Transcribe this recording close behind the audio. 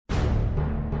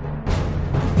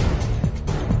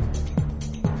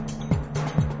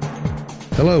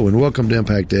Hello and welcome to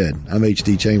Impact Ed. I'm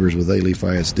H.D. Chambers with Alief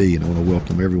ISD, and I want to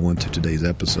welcome everyone to today's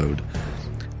episode.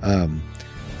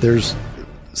 There's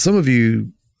some of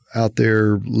you out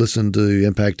there listen to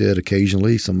Impact Ed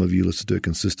occasionally. Some of you listen to it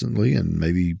consistently, and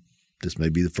maybe this may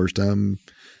be the first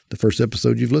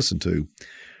episode you've listened to.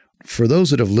 For those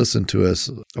that have listened to us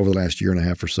over the last year and a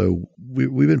half or so,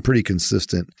 we've been pretty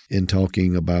consistent in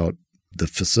talking about the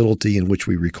facility in which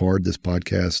we record this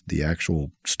podcast, the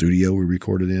actual studio we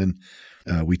record it in.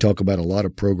 We talk about a lot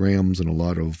of programs and a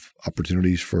lot of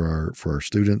opportunities for our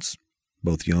students,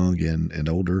 both young and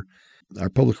older. Our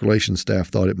public relations staff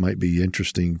thought it might be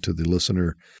interesting to the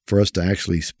listener for us to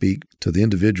actually speak to the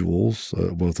individuals,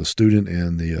 both the student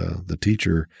and the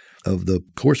teacher, of the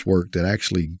coursework that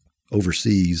actually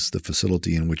oversees the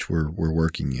facility in which we're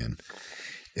working in.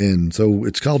 And so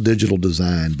it's called digital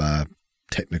design by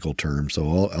technical terms. So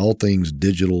all things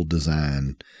digital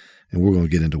design. And we're going to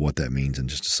get into what that means in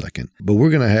just a second. But we're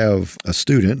going to have a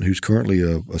student who's currently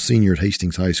a senior at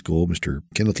Hastings High School, Mr.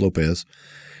 Kenneth Lopez,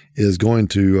 is going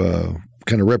to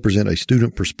kind of represent a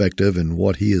student perspective and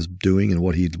what he is doing and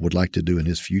what he would like to do in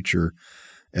his future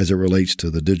as it relates to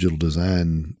the digital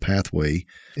design pathway.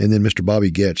 And then Mr.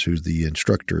 Bobby Getch, who's the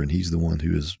instructor, and he's the one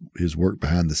who has worked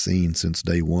behind the scenes since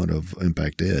day one of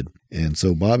Impact Ed. And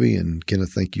so Bobby and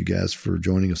Kenneth, thank you guys for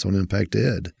joining us on Impact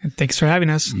Ed. Thanks for having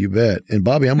us. You bet. And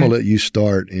Bobby, I'm going to let you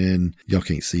start. And y'all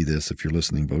can't see this if you're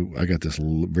listening, but I got this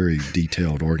very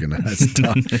detailed, organized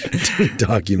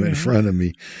document in front of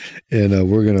me, and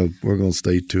we're gonna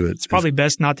stay to it. It's probably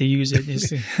best not to use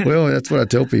it. Well, that's what I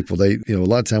tell people. A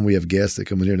lot of time we have guests that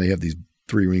come in here and they have these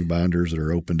 3-ring binders that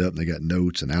are opened up and they got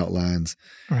notes and outlines,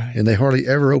 right? And they hardly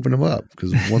ever open them up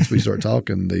because once we start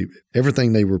talking,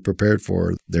 everything they were prepared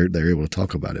for, they're able to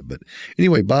talk about it. But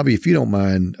anyway, Bobby, if you don't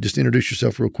mind, just introduce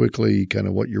yourself real quickly, kind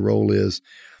of what your role is.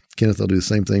 Kenneth, I'll do the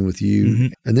same thing with you. Mm-hmm.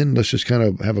 And then let's just kind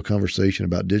of have a conversation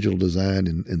about digital design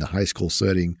in the high school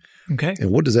setting. Okay.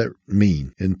 And what does that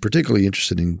mean? And particularly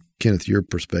interested in, Kenneth, your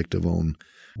perspective on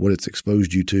what it's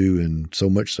exposed you to, and so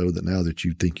much so that now that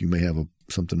you think you may have a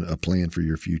plan for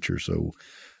your future. So,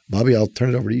 Bobby, I'll turn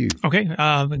it over to you. Okay.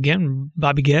 Again,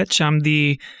 Bobby Getch. I'm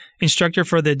the instructor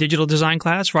for the digital design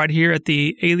class right here at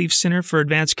the Alief Center for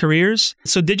Advanced Careers.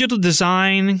 So digital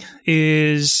design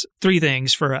is 3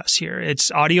 things for us here.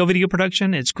 It's audio video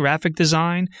production, it's graphic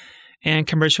design, and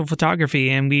commercial photography.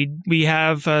 And we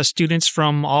have students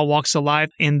from all walks of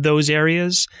life in those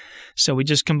areas. So we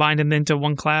just combine them into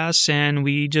one class, and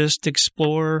we just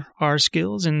explore our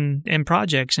skills and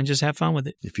projects and just have fun with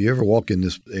it. If you ever walk in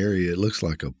this area, it looks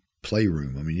like a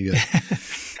playroom. I mean, you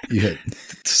got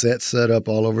sets set up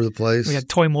all over the place. We got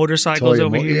toy motorcycles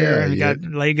over here, and we got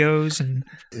Legos and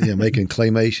making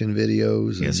claymation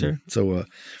videos. Yes, sir. So,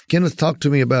 Kenneth, talk to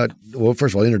me about. Well,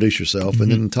 first of all, introduce yourself,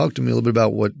 and then talk to me a little bit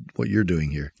about what you're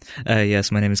doing here.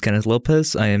 Yes, my name is Kenneth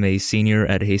Lopez. I am a senior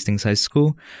at Hastings High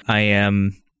School. I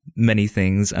am many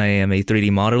things. I am a 3D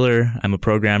modeler, I'm a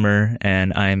programmer,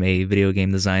 and I'm a video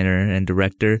game designer and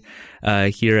director.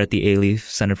 Here at the Alief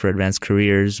Center for Advanced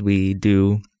Careers, we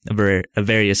do a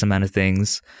various amount of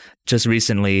things. Just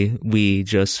recently, we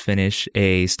just finished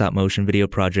a stop-motion video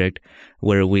project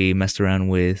where we messed around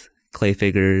with clay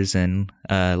figures and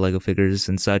Lego figures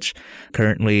and such.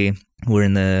 Currently, we're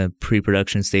in the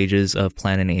pre-production stages of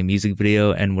planning a music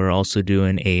video, and we're also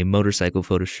doing a motorcycle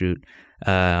photo shoot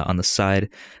on the side.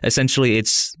 Essentially,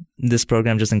 this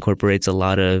program just incorporates a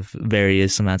lot of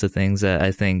various amounts of things that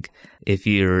I think if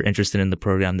you're interested in the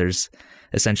program, there's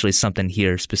essentially something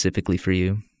here specifically for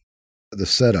you. The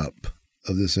setup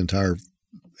of this entire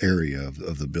area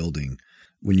of the building,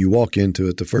 when you walk into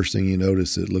it, the first thing you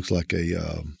notice, it looks like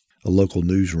a local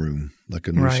newsroom, like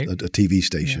a TV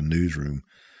station newsroom.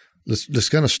 Let's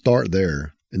kind of start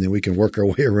there, and then we can work our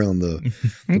way around the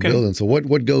building. So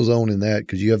what goes on in that?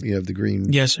 Because you have the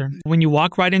green. Yes, sir. When you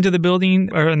walk right into the building,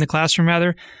 or in the classroom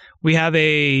rather, we have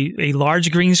a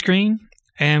large green screen,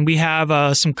 and we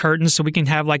have some curtains so we can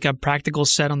have like a practical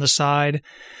set on the side.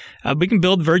 We can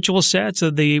build virtual sets. So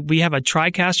we have a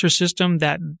TriCaster system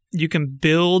that you can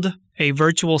build a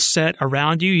virtual set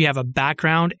around you. You have a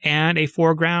background and a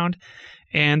foreground,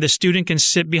 and the student can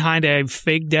sit behind a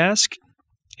fake desk,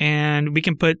 and we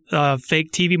can put a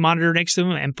fake TV monitor next to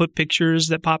them and put pictures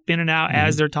that pop in and out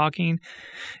as they're talking.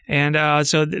 And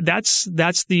so that's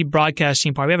the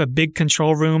broadcasting part. We have a big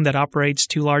control room that operates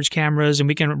 2 large cameras, and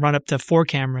we can run up to 4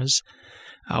 cameras.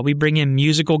 We bring in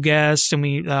musical guests, and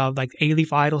we like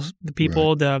Alief Idol, the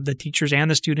people, the teachers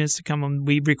and the students to come, and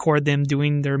we record them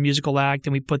doing their musical act,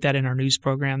 and we put that in our news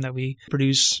program that we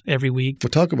produce every week.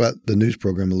 We'll talk about the news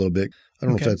program a little bit. I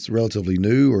don't know if that's relatively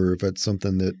new or if that's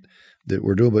something that that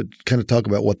we're doing, but kind of talk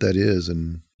about what that is.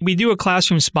 And we do a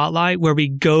classroom spotlight where we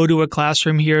go to a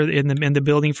classroom here in the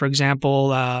building, for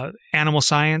example, animal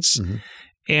science. Mm-hmm.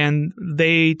 And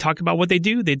they talk about what they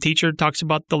do. The teacher talks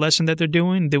about the lesson that they're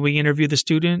doing. Then we interview the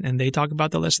student and they talk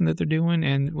about the lesson that they're doing.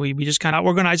 And we just kind of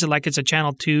organize it like it's a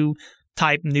Channel 2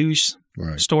 type news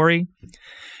story.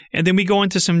 And then we go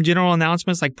into some general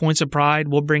announcements like Points of Pride.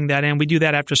 We'll bring that in. We do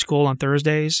that after school on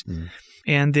Thursdays. Mm-hmm.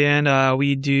 And then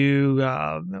we do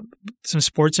some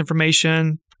sports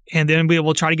information. And then we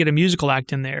will try to get a musical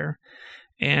act in there.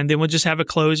 And then we'll just have a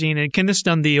closing. And Kenneth's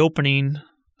done the opening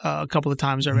a couple of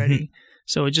times already. Mm-hmm.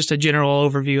 So it's just a general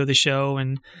overview of the show.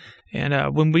 And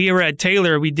when we were at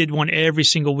Taylor, we did one every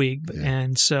single week. Yeah.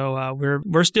 And so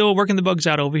we're still working the bugs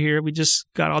out over here. We just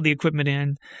got all the equipment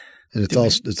in. And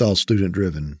it's all student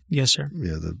driven. Yes, sir.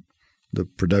 Yeah, the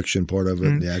production part of it,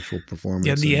 mm-hmm. the actual performance.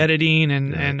 Yeah, the editing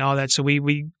and all that. So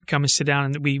we come and sit down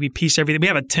and we piece everything. We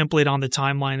have a template on the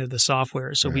timeline of the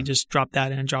software. So we just drop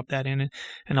that in,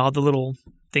 and all the little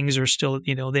things are still,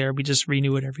 there. We just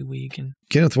renew it every week. And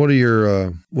Kenneth, what are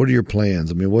your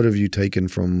plans? I mean, what have you taken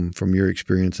from your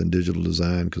experience in digital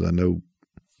design? Because I know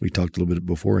we talked a little bit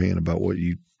beforehand about what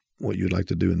you'd like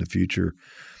to do in the future.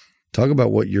 Talk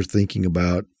about what you're thinking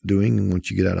about doing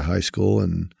once you get out of high school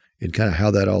and kind of how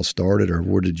that all started, or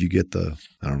where did you get the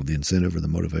incentive or the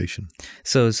motivation?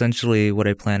 So essentially what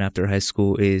I plan after high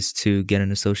school is to get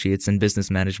an associate's in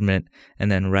business management, and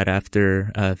then right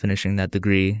after finishing that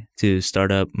degree to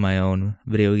start up my own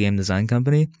video game design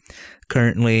company.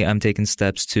 Currently, I'm taking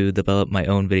steps to develop my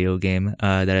own video game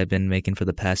that I've been making for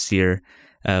the past year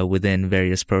within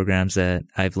various programs that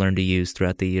I've learned to use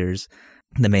throughout the years.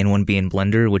 The main one being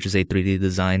Blender, which is a 3D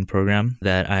design program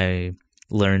that I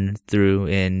learned through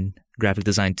in Graphic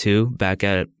Design 2 back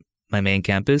at my main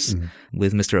campus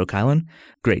with Mr. O'Kylan.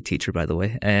 Great teacher, by the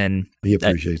way. And he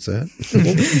appreciates that.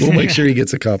 We'll make sure he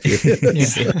gets a copy of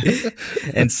it.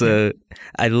 And so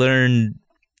I learned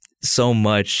so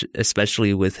much,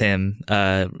 especially with him,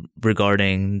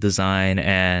 regarding design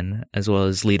and as well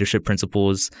as leadership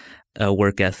principles,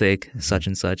 work ethic, such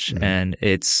and such. Mm-hmm. And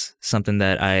it's something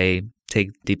that I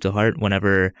take deep to heart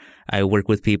whenever I work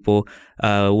with people.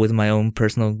 With my own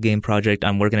personal game project,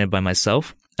 I'm working it by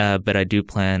myself, but I do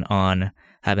plan on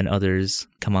having others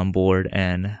come on board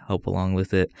and help along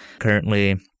with it.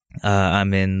 Currently,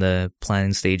 I'm in the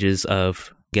planning stages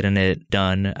of getting it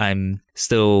done. I'm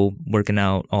still working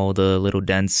out all the little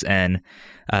dents and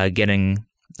getting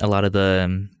a lot of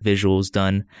the visuals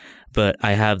done, but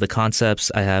I have the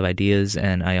concepts, I have ideas,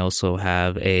 and I also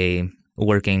have a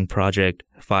working project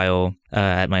file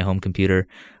at my home computer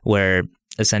where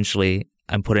essentially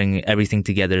I'm putting everything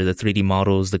together, the 3D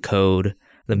models, the code,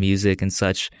 the music and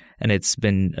such. And it's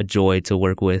been a joy to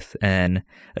work with and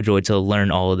a joy to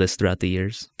learn all of this throughout the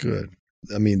years. Good.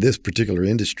 I mean, this particular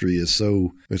industry it's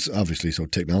obviously so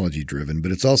technology driven,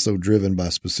 but it's also driven by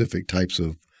specific types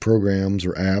of programs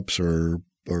or apps or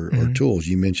tools.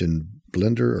 You mentioned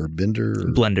Blender.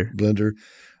 Blender.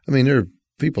 I mean, there are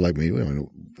people like me, we don't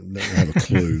have a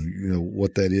clue,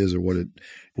 what that is or what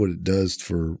it does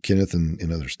for Kenneth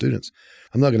and other students.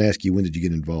 I'm not going to ask you when did you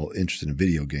get interested in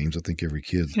video games. I think every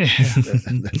kid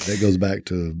that goes back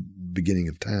to beginning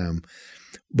of time.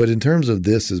 But in terms of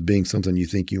this as being something you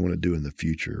think you want to do in the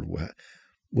future,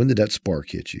 when did that spark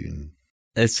hit you?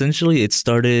 Essentially, it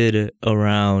started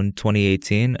around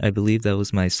 2018. I believe that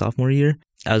was my sophomore year.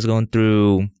 I was going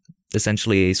through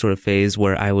essentially a sort of phase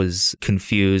where I was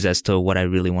confused as to what I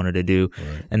really wanted to do.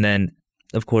 Right. And then,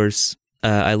 of course,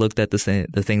 I looked at the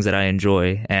things that I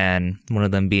enjoy, and one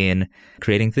of them being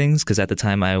creating things, because at the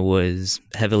time I was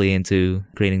heavily into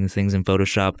creating things in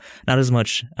Photoshop. Not as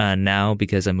much now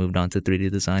because I moved on to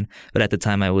 3D design, but at the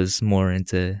time I was more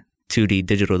into 2D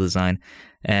digital design.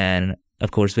 And of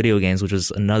course, video games, which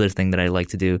was another thing that I like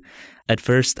to do. At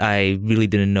first, I really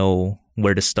didn't know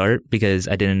where to start because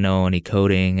I didn't know any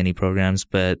coding, any programs,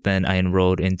 but then I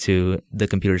enrolled into the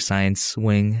computer science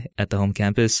wing at the home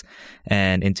campus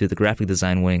and into the graphic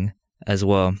design wing as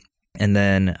well. And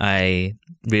then I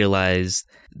realized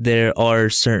there are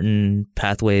certain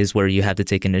pathways where you have to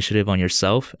take initiative on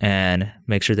yourself and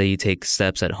make sure that you take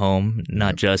steps at home,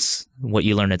 not just what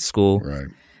you learn at school. Right.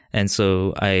 And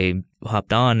so I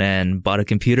hopped on and bought a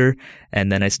computer,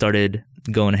 and then I started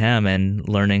going ham and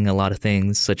learning a lot of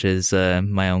things, such as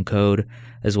my own code,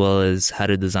 as well as how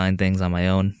to design things on my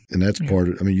own. And that's part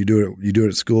of, you do it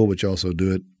at school, but you also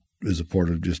do it as a part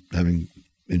of just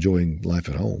enjoying life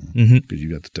at home because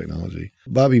you got the technology.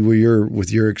 Bobby,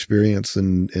 with your experience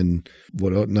and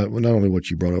what not only what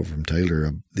you brought over from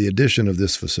Taylor, the addition of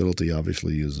this facility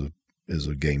obviously is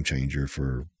a game changer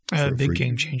for big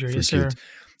game changer, yes, sir.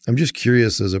 I'm just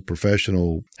curious, as a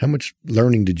professional, how much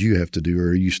learning did you have to do, or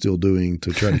are you still doing,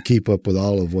 to try to keep up with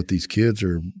all of what these kids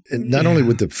are, and not only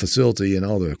with the facility and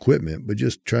all the equipment, but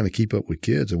just trying to keep up with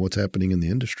kids and what's happening in the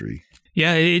industry?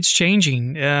 Yeah, it's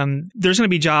changing. There's going to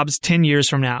be jobs 10 years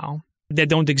from now that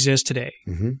don't exist today.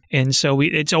 Mm-hmm. And so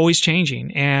it's always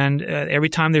changing. And every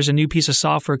time there's a new piece of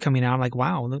software coming out, I'm like,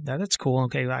 wow, that's cool.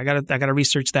 Okay, I gotta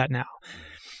research that now.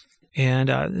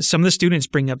 And some of the students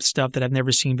bring up stuff that I've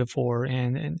never seen before.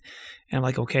 And I'm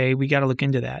like, okay, we got to look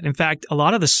into that. In fact, a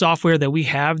lot of the software that we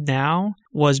have now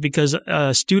was because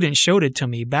a student showed it to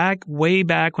me way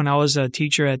back when I was a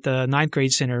teacher at the 9th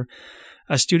grade center.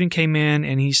 A student came in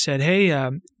and he said, hey,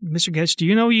 Mr. Getch, do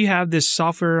you know you have this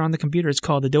software on the computer? It's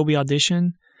called Adobe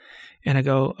Audition. And I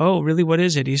go, oh, really? What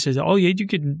is it? He says, oh, yeah,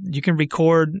 you can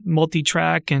record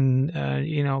multi-track and,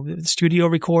 studio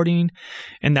recording.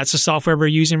 And that's the software we're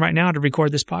using right now to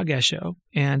record this podcast show.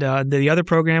 And the other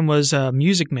program was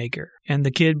Music Maker. And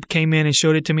the kid came in and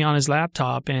showed it to me on his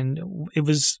laptop. And it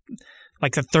was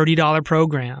like a $30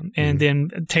 program. And then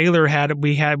Taylor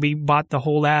we bought the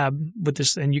whole lab with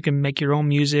this, and you can make your own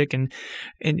music and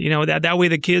that way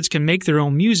the kids can make their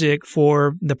own music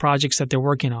for the projects that they're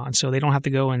working on. So they don't have to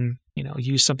go and,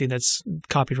 use something that's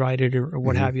copyrighted or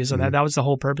what have you. So that was the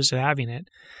whole purpose of having it.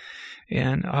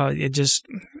 And it just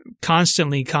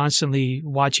constantly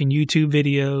watching YouTube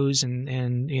videos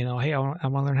and hey, I want to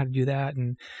learn how to do that,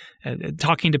 and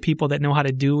talking to people that know how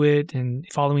to do it and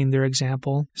following their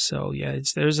example. So yeah,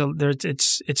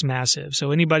 it's massive. So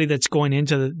anybody that's going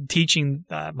into the teaching,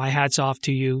 my hat's off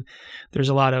to you. There's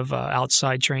a lot of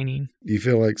outside training. Do you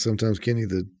feel like sometimes, Kenny,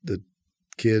 the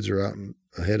kids are out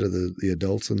ahead of the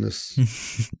adults in this?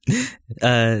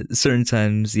 Certain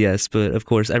times, yes. But of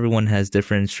course, everyone has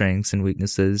different strengths and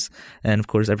weaknesses. And of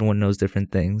course, everyone knows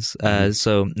different things.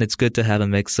 So it's good to have a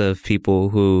mix of people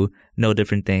who know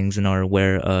different things and are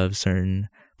aware of certain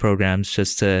programs,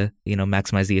 just to,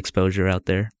 maximize the exposure out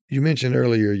there. You mentioned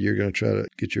earlier you're going to try to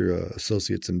get your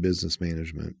associates in business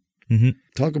management. Mm-hmm.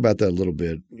 Talk about that a little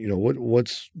bit.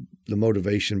 What's the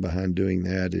motivation behind doing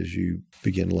that as you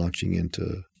begin launching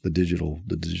into the digital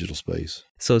space?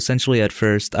 So essentially, at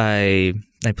first, I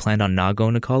planned on not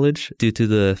going to college due to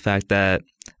the fact that,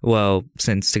 well,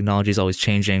 since technology is always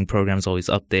changing, programs always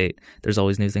update, there's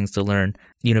always new things to learn.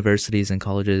 Universities and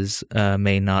colleges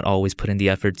may not always put in the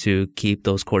effort to keep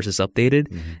those courses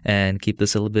updated and keep the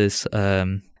syllabus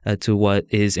to what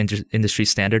is industry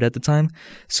standard at the time.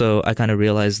 So I kind of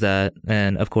realized that,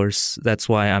 and of course, that's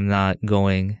why I'm not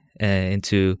going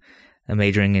into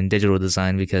majoring in digital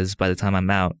design, because by the time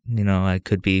I'm out, I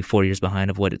could be 4 years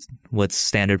behind of what's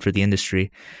standard for the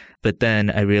industry. But then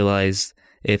I realized,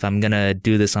 if I'm going to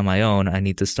do this on my own, I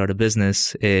need to start a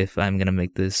business if I'm going to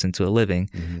make this into a living.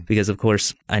 Because, of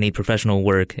course, I need professional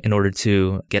work in order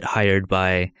to get hired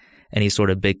by any sort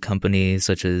of big companies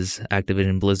such as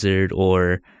Activision Blizzard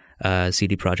or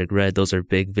CD Projekt Red. Those are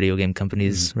big video game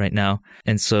companies right now.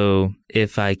 And so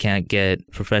if I can't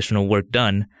get professional work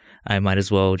done, I might as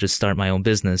well just start my own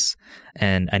business.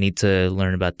 And I need to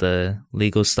learn about the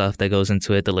legal stuff that goes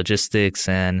into it, the logistics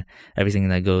and everything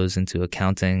that goes into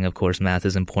accounting. Of course, math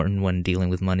is important when dealing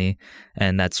with money.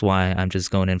 And that's why I'm just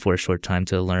going in for a short time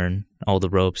to learn all the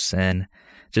ropes and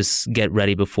just get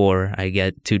ready before I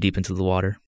get too deep into the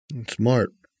water.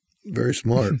 Smart. Very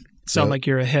smart. Sound like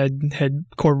you're a head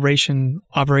corporation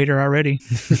operator already.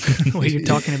 The way you're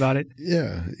talking about it.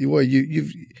 Yeah. Well,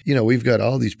 we've got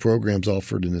all these programs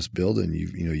offered in this building.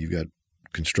 You've got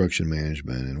construction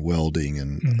management and welding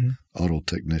and auto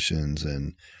technicians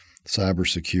and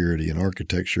cybersecurity and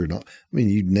architecture. And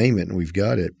you name it and we've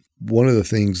got it. One of the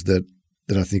things that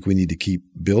I think we need to keep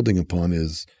building upon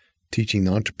is teaching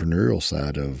the entrepreneurial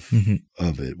side of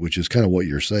it, which is kind of what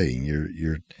you're saying.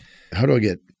 You're how do I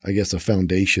get, a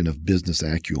foundation of business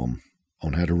acumen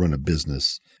on how to run a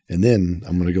business, and then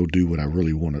I'm going to go do what I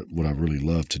really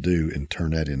love to do and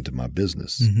turn that into my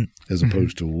business, as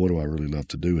opposed to what do I really love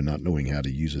to do and not knowing how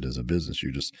to use it as a business.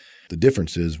 The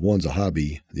difference is one's a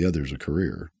hobby, the other's a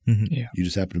career. Yeah. You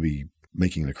just happen to be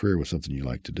making a career with something you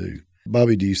like to do.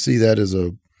 Bobby, do you see that as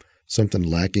something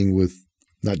lacking with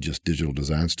not just digital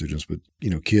design students, but,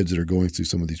 kids that are going through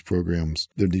some of these programs?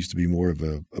 There needs to be more of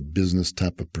a business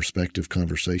type of perspective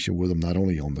conversation with them, not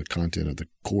only on the content of the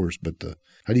course, but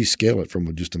how do you scale it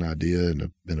from just an idea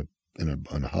and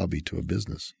a hobby to a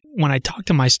business? When I talk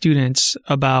to my students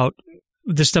about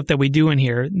the stuff that we do in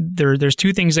here, there's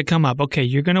two things that come up. Okay,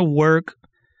 you're going to work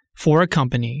for a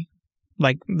company,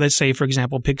 like let's say, for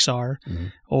example, Pixar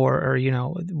or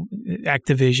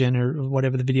Activision or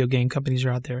whatever the video game companies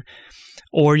are out there.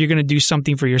 Or you're going to do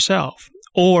something for yourself,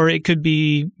 Or it could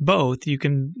be both. You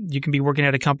can be working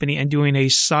at a company and doing a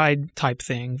side type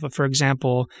thing. For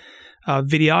example,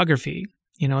 videography.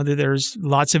 There's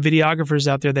lots of videographers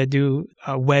out there that do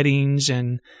weddings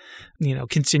and,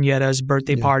 quinceañeras,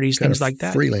 birthday parties, things like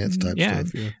that. Freelance type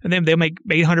stuff. Yeah. And then they'll make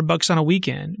 $800 on a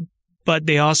weekend, but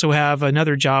they also have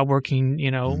another job working,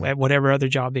 at whatever other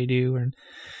job they do.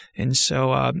 And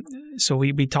so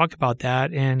we talk about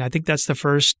that. And I think that's the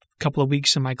first couple of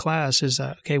weeks in my class is,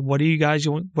 okay, what are we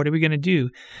going to do?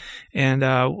 And,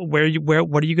 what are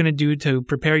you going to do to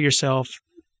prepare yourself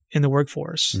in the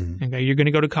workforce? Mm-hmm. Okay, you're going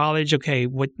to go to college. Okay,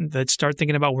 let's start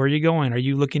thinking about where you're going. Are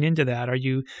you looking into that? Are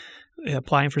you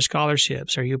applying for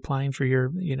scholarships? Are you applying for your,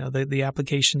 the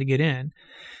application to get in?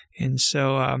 And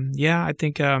so, I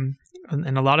think, and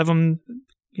a lot of them,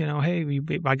 hey, we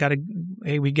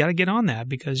got to get on that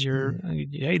because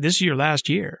this is your last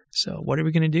year. So what are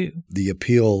we going to do? The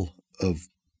appeal of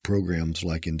programs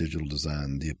like in digital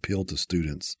design, the appeal to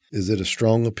students, is it a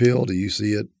strong appeal? Do you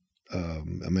see it? I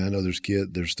know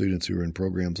there's students who are in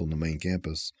programs on the main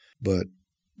campus, but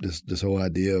this whole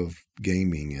idea of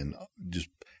gaming and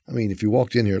if you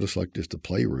walked in here, it looks like just a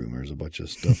playroom. There's a bunch of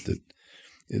stuff that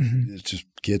it's just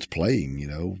kids playing,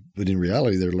 but in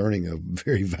reality, they're learning a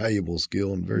very valuable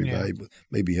skill and very valuable,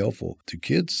 maybe helpful. Do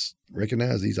kids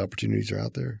recognize these opportunities are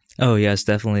out there? Oh, yes,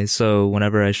 definitely. So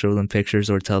whenever I show them pictures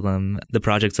or tell them the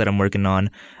projects that I'm working on,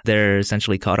 they're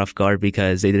essentially caught off guard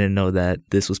because they didn't know that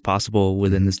this was possible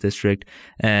within this district.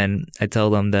 And I tell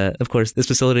them that, of course, this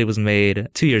facility was made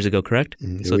 2 years ago, correct?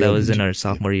 Mm-hmm. So that was in our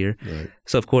sophomore year. Right.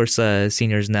 So, of course,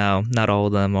 seniors now, not all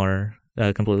of them are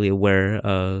completely aware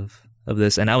of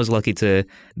this. And I was lucky to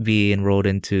be enrolled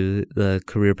into the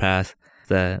career path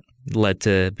that led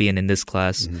to being in this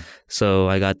class. Mm-hmm. So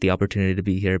I got the opportunity to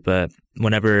be here. But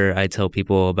whenever I tell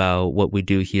people about what we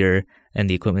do here and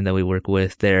the equipment that we work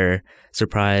with, they're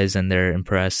surprised and they're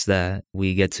impressed that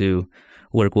we get to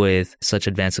work with such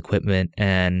advanced equipment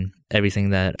and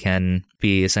everything that can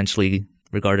be essentially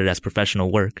regarded as professional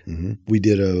work. Mm-hmm. We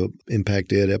did a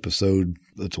Impact Ed episode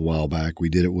that's a while back. We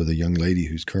did it with a young lady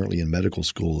who's currently in medical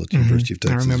school at the University of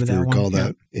Texas. I remember if you that recall one.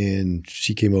 that. Yeah. And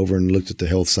she came over and looked at the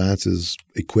health sciences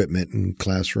equipment and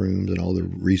classrooms and all the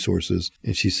resources.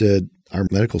 And she said, our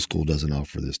medical school doesn't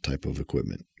offer this type of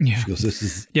equipment. Yeah. She goes, this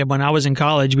is... Yeah, when I was in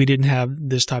college, we didn't have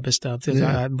this type of stuff.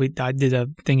 Yeah. I did a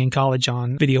thing in college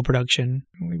on video production.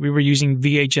 We were using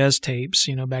VHS tapes,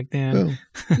 back then. Well,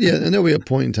 yeah, and there'll be a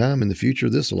point in time in the future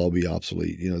this will all be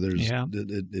obsolete.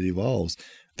 It evolves.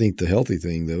 I think the healthy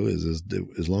thing, though, is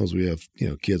as long as we have,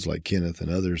 kids like Kenneth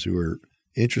and others who are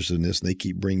interested in this and they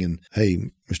keep bringing, hey,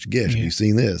 Mr. Gesh, have you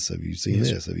seen this? Have you seen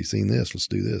this? Have you seen this? Let's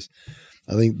do this.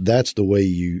 I think that's the way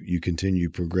you continue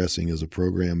progressing as a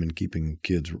program and keeping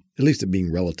kids, at least it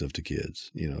being relative to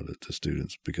kids, to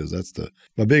students, because that's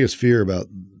my biggest fear about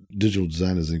digital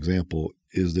design as an example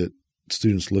is that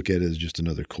students look at it as just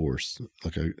another course.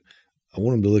 Like I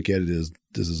want them to look at it as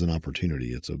this is an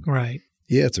opportunity. Right.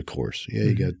 Yeah, it's a course. Yeah,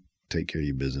 you got to take care of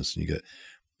your business, and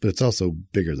but it's also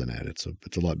bigger than that. It's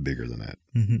a lot bigger than that.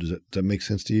 Mm-hmm. Does that make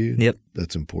sense to you? Yep,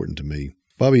 that's important to me.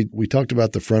 Bobby, we talked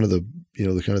about the front of the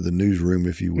the kind of the newsroom,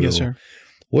 if you will. Yes, sir.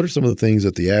 What are some of the things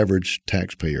that the average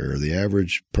taxpayer or the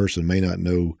average person may not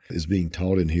know is being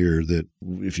taught in here that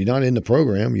if you're not in the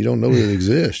program, you don't know that it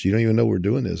exists. You don't even know we're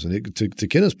doing this. And to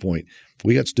Kenneth's point,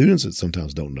 we got students that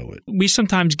sometimes don't know it. We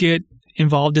sometimes get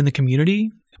involved in the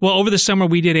community. Well, over the summer,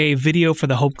 we did a video for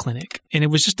the Hope Clinic, and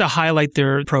it was just to highlight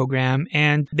their program.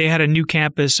 And they had a new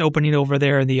campus opening over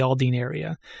there in the Aldine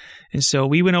area. And so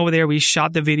we went over there, we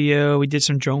shot the video, we did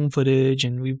some drone footage,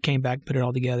 and we came back, put it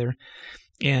all together.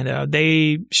 And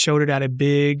they showed it at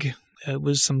it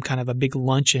was some kind of a big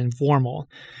luncheon, formal.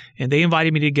 And they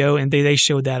invited me to go, and they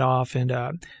showed that off.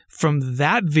 And from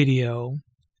that video,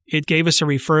 it gave us a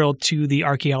referral to the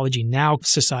Archaeology Now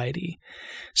Society.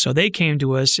 So they came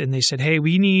to us and they said, hey,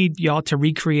 we need y'all to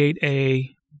recreate a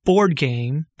board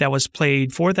game that was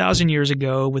played 4,000 years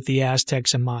ago with the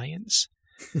Aztecs and Mayans.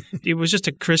 It was just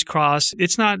a crisscross.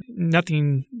 It's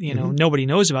nothing, nobody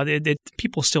knows about it.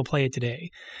 People still play it today.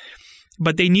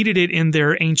 But they needed it in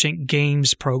their Ancient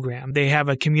Games program. They have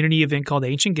a community event called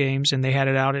Ancient Games, and they had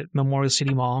it out at Memorial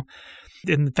City Mall.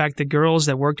 In fact, the girls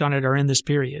that worked on it are in this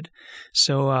period.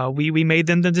 So we made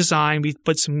them the design. We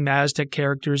put some Aztec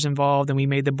characters involved, and we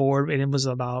made the board, and it was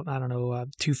about,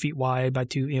 2 feet wide by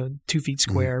 2 feet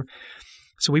square.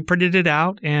 Mm-hmm. So we printed it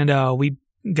out, and we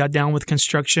got down with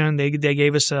construction. They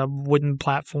gave us a wooden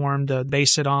platform to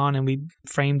base it on, and we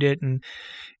framed it.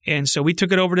 And so we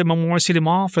took it over to Memorial City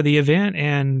Mall for the event,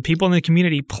 and people in the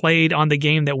community played on the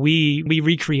game that we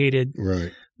recreated.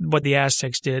 Right. What the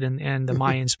Aztecs did and the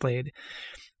Mayans played.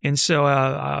 And so,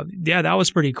 yeah, that was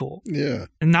pretty cool. Yeah.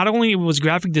 And not only was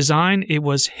graphic design, it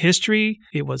was history,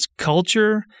 it was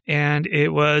culture, and it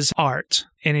was art.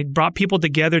 And it brought people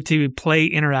together to play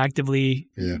interactively,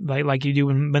 like you do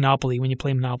in Monopoly when you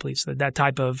play Monopoly. So that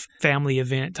type of family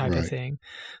event type of thing.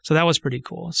 So that was pretty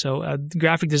cool. So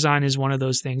graphic design is one of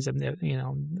those things that,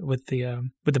 with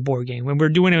the board game. When we're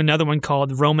doing another one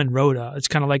called Roman Rhoda, it's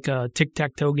kind of like a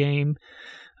tic-tac-toe game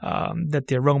that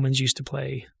the Romans used to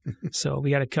play. So I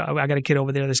got a kid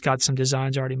over there that's got some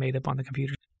designs already made up on the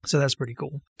computer. So that's pretty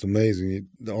cool. It's amazing.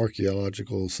 The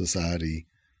Archaeological Society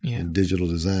and digital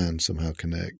design somehow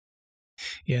connect.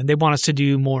 Yeah, and they want us to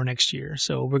do more next year.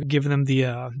 So we're giving them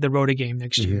the Rhoda game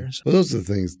next year. So. Well, those are the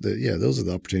things those are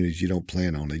the opportunities you don't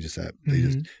plan on. They just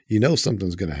happen.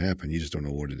 Something's going to happen. You just don't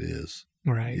know what it is.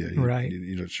 Right, right.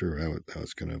 You're not sure how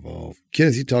it's going to evolve.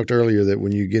 Kenneth, you talked earlier that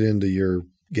when you get into your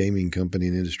gaming company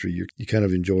and industry, you kind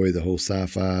of enjoy the whole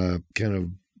sci-fi kind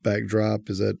of backdrop.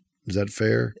 Is that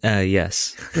fair?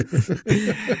 Yes.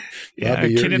 Yeah,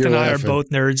 Kenneth and I are both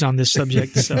nerds on this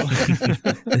subject. So,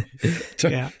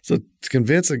 So to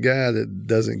convince a guy that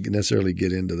doesn't necessarily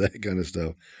get into that kind of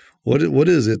stuff, what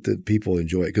is it that people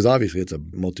enjoy? Because obviously it's a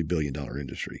multi-billion-dollar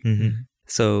industry. Mm-hmm.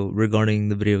 So regarding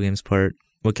the video games part,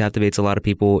 what captivates a lot of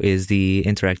people is the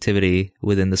interactivity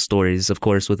within the stories. Of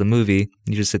course, with a movie,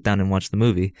 you just sit down and watch the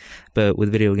movie. But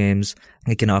with video games,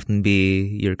 it can often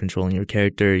be you're controlling your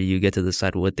character. You get to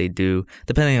decide what they do,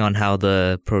 depending on how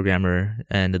the programmer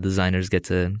and the designers get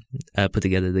to put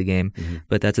together the game. Mm-hmm.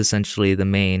 But that's essentially the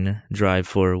main drive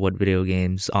for what video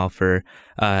games offer,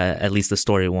 at least the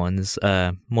story ones.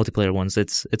 Multiplayer ones,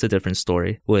 it's a different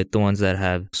story. With the ones that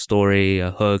have story, a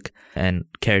hook, and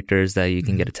characters that you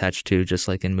can get attached to, just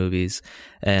like in movies.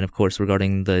 And of course,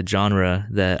 regarding the genre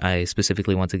that I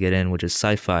specifically want to get in, which is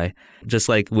sci-fi, just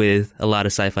like with a lot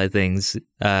of sci-fi things,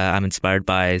 I'm inspired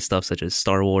by stuff such as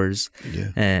Star Wars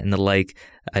and the like.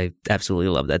 I absolutely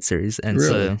love that series. And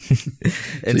really?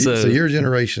 So your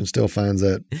generation still finds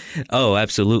that? Oh,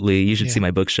 absolutely. You should see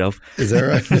my bookshelf. Is that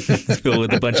right? It's filled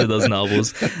with a bunch of those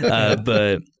novels.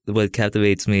 But what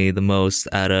captivates me the most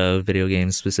out of video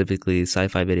games, specifically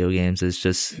sci-fi video games, is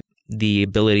just the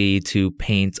ability to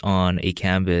paint on a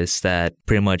canvas that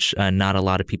pretty much not a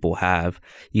lot of people have.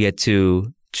 You get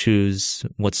to choose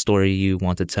what story you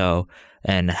want to tell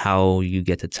and how you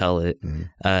get to tell it.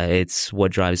 Mm-hmm. It's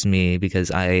what drives me because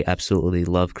I absolutely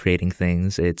love creating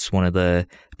things. It's one of the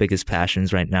biggest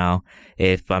passions right now.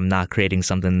 If I'm not creating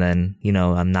something, then,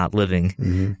 I'm not living.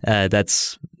 Mm-hmm.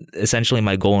 That's essentially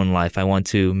my goal in life. I want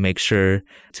to make sure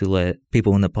to let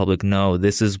people in the public know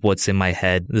this is what's in my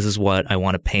head. This is what I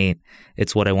want to paint.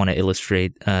 It's what I want to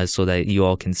illustrate so that you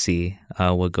all can see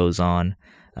what goes on.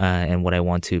 And what I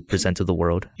want to present to the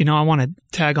world. I want to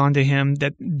tag on to him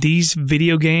that these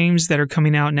video games that are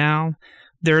coming out now,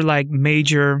 they're like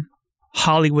major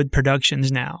Hollywood productions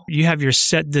now. You have your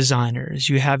set designers,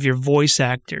 you have your voice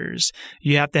actors,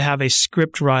 you have to have a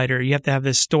script writer, you have to have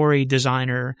a story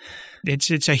designer.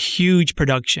 It's a huge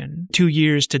production, 2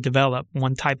 years to develop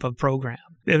one type of program.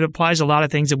 It applies a lot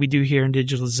of things that we do here in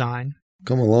digital design.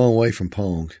 Come a long way from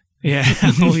Pong. Yeah.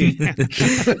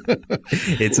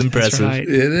 It's impressive. Right.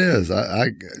 It is.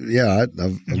 I'm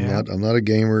not a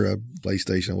gamer. I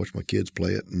PlayStation. I watch my kids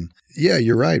play it, and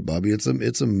you're right, Bobby. It's a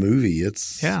movie.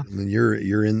 I mean,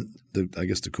 you're in the. I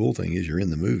guess the cool thing is you're in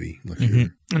the movie. Like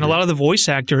and a lot of the voice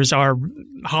actors are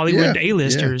Hollywood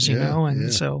A-listers,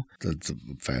 so that's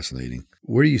fascinating.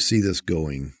 Where do you see this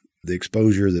going? The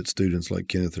exposure that students like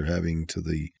Kenneth are having to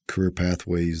the career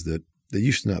pathways that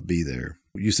used to not be there.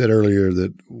 You said earlier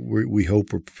that we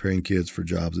hope we're preparing kids for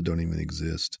jobs that don't even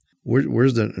exist.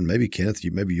 Where's and maybe Kenneth,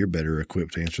 maybe you're better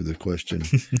equipped to answer the question.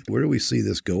 Where do we see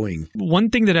this going? One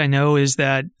thing that I know is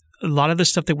that a lot of the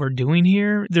stuff that we're doing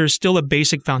here, there's still a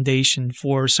basic foundation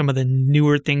for some of the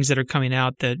newer things that are coming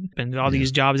out and all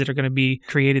these jobs that are going to be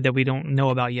created that we don't know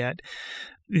about yet.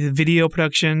 The video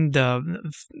production,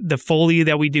 the Foley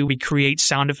that we do, we create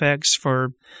sound effects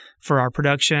for our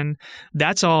production.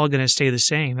 That's all going to stay the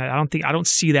same. I don't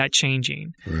see that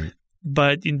changing. Right.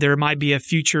 But there might be a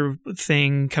future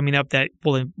thing coming up that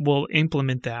will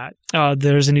implement that.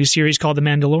 There's a new series called The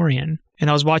Mandalorian, and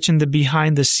I was watching the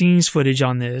behind the scenes footage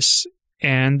on this,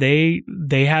 and they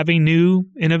have a new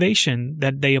innovation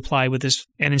that they apply with this.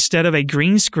 And instead of a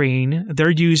green screen,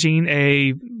 they're using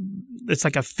it's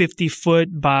like a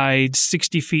 50-foot by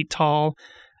 60 feet tall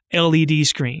LED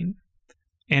screen.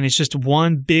 And it's just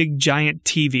one big giant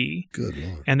TV. Good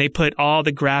Lord. And they put all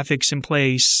the graphics in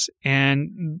place.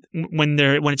 And when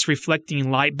it's reflecting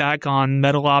light back on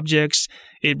metal objects,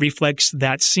 it reflects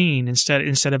that scene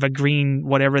instead of a green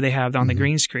whatever they have on the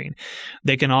green screen.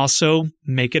 They can also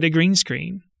make it a green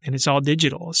screen. and it's all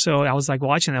digital. So I was like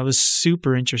watching that. It was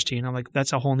super interesting. I'm like,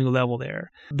 that's a whole new level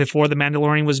there. Before The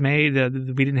Mandalorian was made,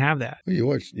 we didn't have that.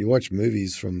 Well, you watch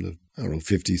movies from the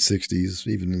 50s, 60s,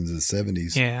 even into the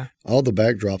 70s. Yeah. All the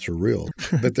backdrops are real,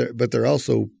 but they're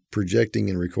also projecting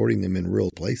and recording them in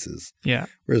real places. Yeah.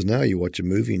 Whereas now you watch a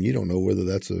movie and you don't know whether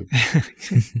that's a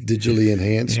digitally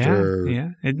enhanced or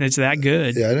it's that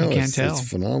good. Yeah, I know. You can't tell. It's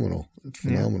phenomenal. It's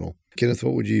phenomenal. Yeah. Kenneth,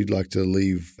 what would you like to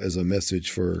leave as a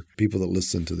message for people that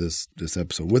listen to this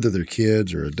episode, whether they're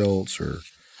kids or adults, or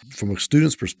from a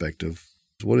student's perspective?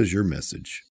 What is your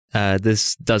message?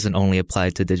 This doesn't only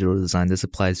apply to digital design. This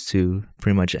applies to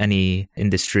pretty much any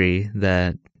industry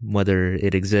that, whether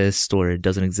it exists or it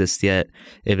doesn't exist yet,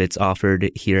 if it's offered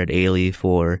here at Ailey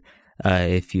for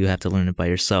if you have to learn it by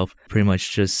yourself, pretty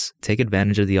much just take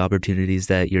advantage of the opportunities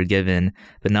that you're given.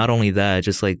 But not only that,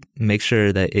 just like make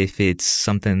sure that if it's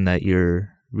something that you're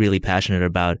really passionate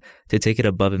about, to take it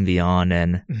above and beyond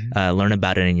and learn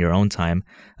about it in your own time.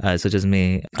 Such as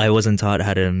me, I wasn't taught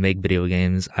how to make video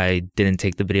games. I didn't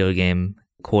take the video game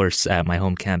course at my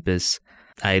home campus.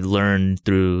 I learned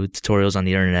through tutorials on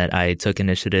the internet. I took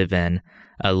initiative and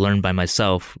learned by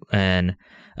myself and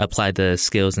applied the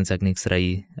skills and techniques that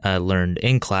I learned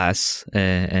in class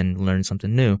and learned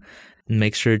something new.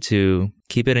 Make sure to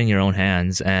keep it in your own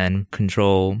hands and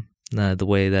control the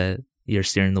way that you're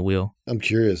steering the wheel. I'm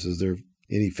curious, is there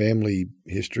any family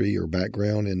history or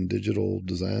background in digital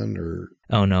design or?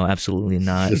 Oh, no, absolutely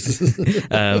not.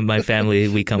 My family,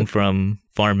 we come from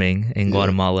farming in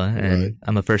Guatemala, and right.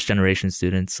 I'm a first-generation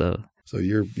student, so. So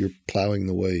you're plowing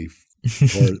the way,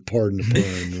 pardon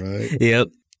the pun, right? Yep.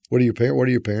 What do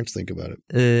your parents think about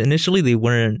it? Initially, they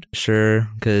weren't sure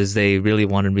because they really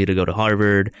wanted me to go to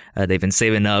Harvard. They've been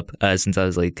saving up since I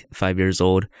was like 5 years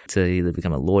old to either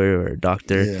become a lawyer or a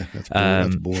doctor. Yeah,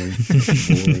 that's boring. That's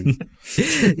boring.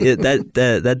 Yeah,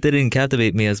 that didn't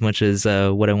captivate me as much as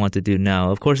what I want to do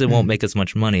now. Of course, it won't make as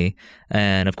much money,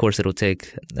 and of course, it'll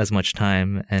take as much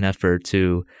time and effort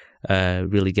to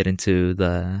really get into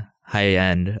the high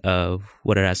end of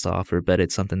what it has to offer, but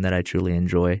it's something that I truly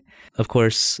enjoy. Of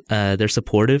course, they're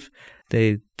supportive.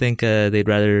 They think they'd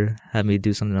rather have me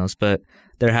do something else, but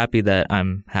they're happy that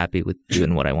I'm happy with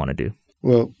doing what I want to do.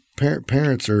 Well,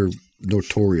 parents are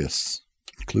notorious,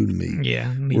 including me.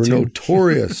 Yeah, me We're too.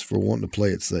 notorious for wanting to play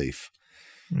it safe.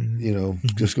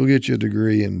 Just go get you a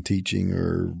degree in teaching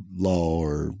or law,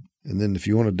 and then if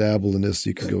you want to dabble in this,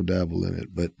 you can go dabble in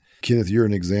it. But Kenneth, you're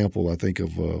an example, I think,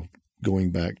 of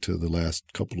going back to the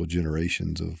last couple of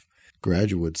generations of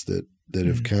graduates that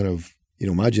have kind of,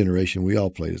 my generation, we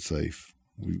all played it safe.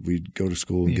 We'd go to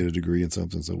school and get a degree in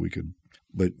something so we could,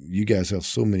 but you guys have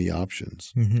so many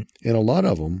options. And a lot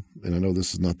of them, and I know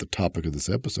this is not the topic of this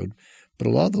episode, but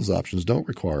a lot of those options don't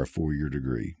require a 4-year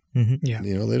degree. Yeah.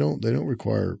 They don't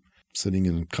require sitting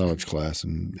in college class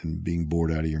and being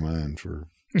bored out of your mind for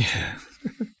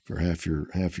half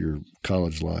your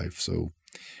college life. So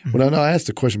when I asked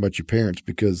the question about your parents,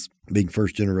 because being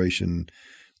first generation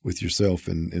with yourself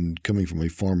and coming from a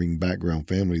farming background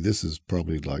family, this is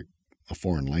probably like a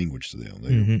foreign language to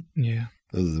them.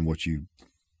 Other than what you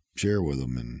share with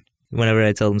them. And whenever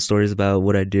I tell them stories about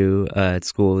what I do at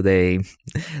school, they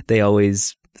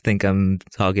always think I'm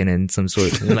talking in some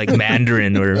sort of like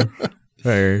Mandarin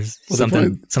or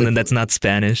something that's not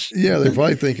Spanish. Yeah, they're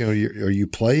probably thinking, are you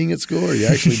playing at school? Are you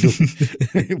actually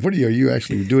doing? Are you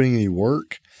actually doing any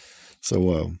work?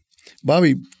 So,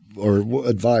 Bobby, or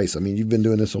advice. I mean, you've been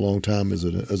doing this a long time as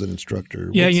an instructor.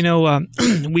 Yeah,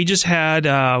 we just had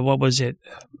what was it,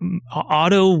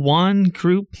 Auto One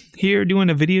group here doing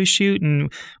a video shoot,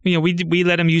 and we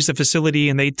let them use the facility,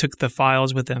 and they took the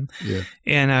files with them. Yeah,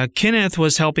 and Kenneth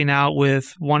was helping out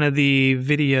with one of the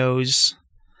videos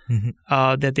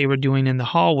that they were doing in the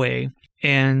hallway.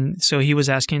 And so he was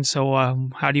asking,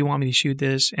 how do you want me to shoot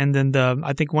this? And then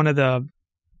I think one of the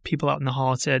people out in the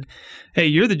hall said, hey,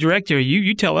 you're the director.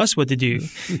 You tell us what to do.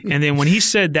 And then when he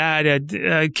said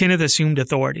that, Kenneth assumed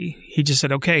authority. He just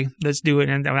said, okay, let's do it.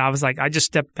 And I was like, I just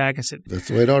stepped back and said, that's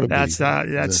the way it ought to be.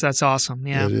 That's awesome.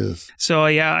 Yeah. It is. So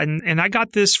yeah. And I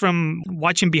got this from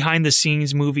watching behind the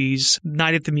scenes movies,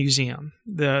 Night at the Museum.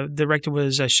 The director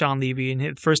was Sean Levy. And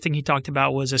the first thing he talked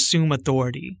about was assume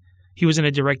authority. He was in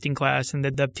a directing class, and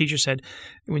the teacher said,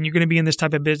 when you're going to be in this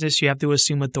type of business, you have to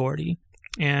assume authority.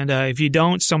 And if you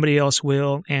don't, somebody else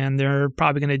will, and they're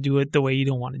probably going to do it the way you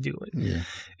don't want to do it. Yeah.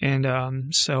 And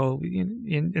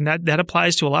and that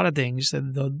applies to a lot of things.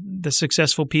 The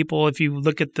successful people, if you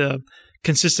look at the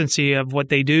consistency of what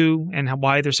they do and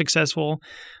why they're successful,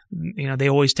 they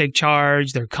always take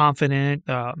charge. They're confident.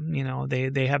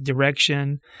 They have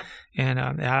direction, and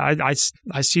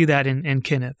I see that in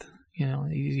Kenneth.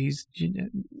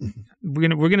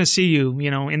 We're gonna see you,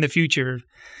 in the future.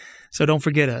 So don't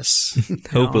forget us.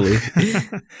 Hopefully,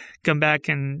 come back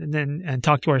and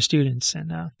talk to our students,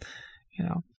 and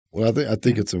Well, I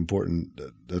think it's important.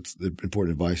 That's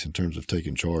important advice in terms of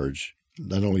taking charge,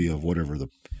 not only of whatever the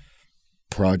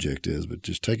project is, but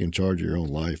just taking charge of your own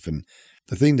life. And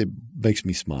the thing that makes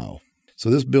me smile. So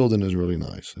this building is really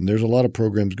nice, and there's a lot of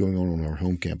programs going on our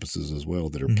home campuses as well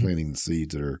that are planting the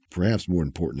seeds that are perhaps more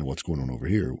important than what's going on over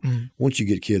here. Once you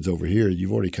get kids over here,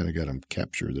 you've already kind of got them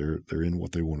captured. They're in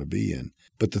what they want to be in.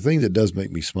 But the thing that does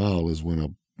make me smile is when I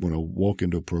walk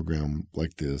into a program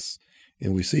like this,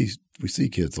 and we see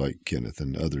kids like Kenneth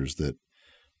and others that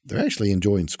they're actually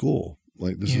enjoying school.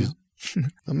 Like this is.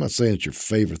 I'm not saying it's your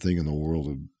favorite thing in the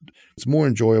world. It's more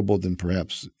enjoyable than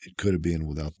perhaps it could have been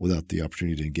without the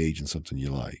opportunity to engage in something you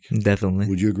like. Definitely.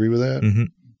 Would you agree with that? Mm-hmm.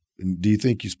 And do you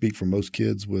think you speak for most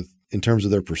kids in terms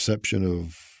of their perception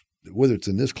of whether it's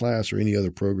in this class or any other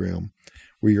program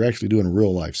where you're actually doing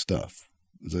real life stuff?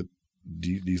 Do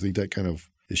you think that kind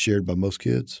of is shared by most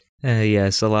kids?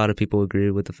 Yes, a lot of people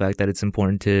agree with the fact that it's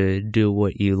important to do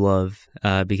what you love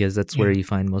because that's where you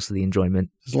find most of the enjoyment.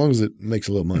 As long as it makes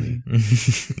a little money.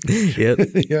 Yep.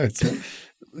 Yeah.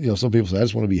 Some people say, I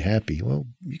just want to be happy. Well,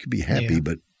 you could be happy,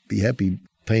 but be happy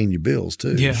paying your bills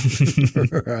too. Yeah.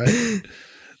 Right.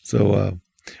 So,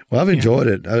 I've enjoyed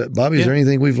it. Bobby, is there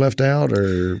anything we've left out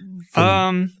or?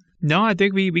 No, I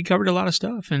think we covered a lot of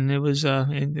stuff, and it was a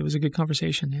good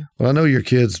conversation. Yeah. Well, I know your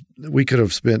kids. We could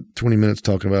have spent 20 minutes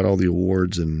talking about all the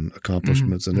awards and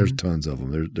accomplishments, and there's tons of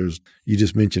them. There's you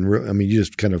just mentioned. You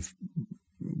just kind of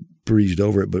breezed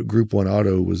over it, but Group 1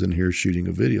 Auto was in here shooting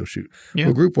a video shoot. Yeah.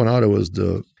 Well, Group 1 Auto is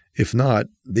if not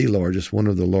the largest, one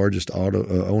of the largest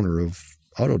owner of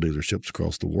auto dealerships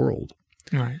across the world.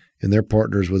 Right. And they're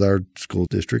partners with our school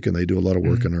district, and they do a lot of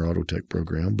work in our auto tech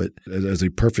program. But as a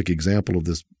perfect example of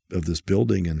this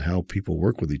building and how people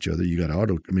work with each other, you got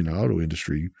auto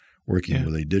industry working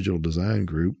with a digital design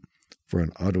group for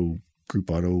an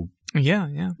Group Auto.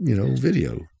 Yeah.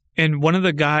 Video. And one of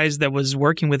the guys that was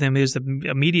working with him is a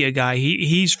media guy.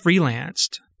 He's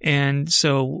freelanced. And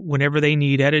so whenever they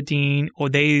need editing or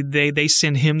they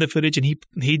send him the footage and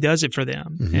he does it for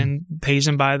them and pays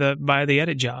them by the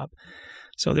edit job.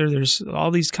 So there's all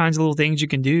these kinds of little things you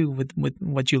can do with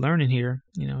what you learn in here.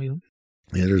 Yeah,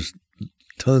 there's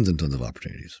tons and tons of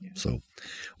opportunities. Yeah. So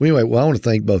anyway, I want to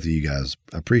thank both of you guys.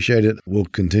 I appreciate it. We'll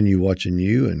continue watching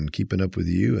you and keeping up with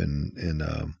you. And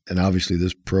obviously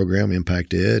this program,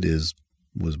 Impact Ed,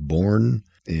 was born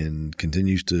and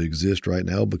continues to exist right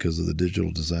now because of the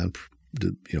digital design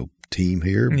team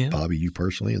here, Bobby, you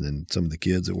personally, and then some of the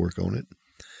kids that work on it.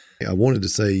 I wanted to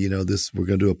say, we're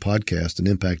going to do a podcast, an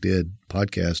Impact Ed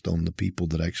podcast on the people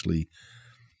that actually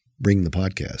bring the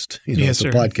podcast. It's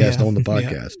a podcast on the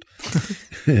podcast.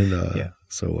 Yeah. And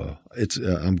so it's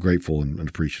I'm grateful and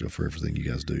appreciative for everything you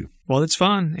guys do. Well, it's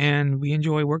fun, and we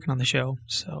enjoy working on the show.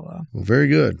 So, well, very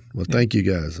good. Well, thank you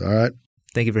guys. All right.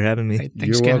 Thank you for having me. Hey,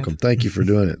 You're welcome. Thank you for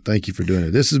doing it. Thank you for doing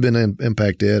it. This has been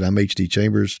Impact Ed. I'm H.D.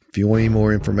 Chambers. If you want any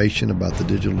more information about the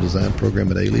digital design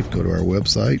program at A-Leaf, go to our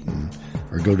website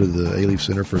or go to the A-Leaf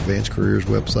Center for Advanced Careers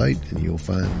website, and you'll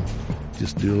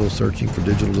just do a little searching for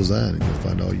digital design, and you'll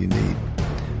find all you need.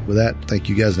 With that, thank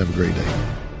you guys and have a great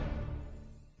day.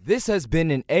 This has been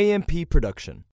an AMP production.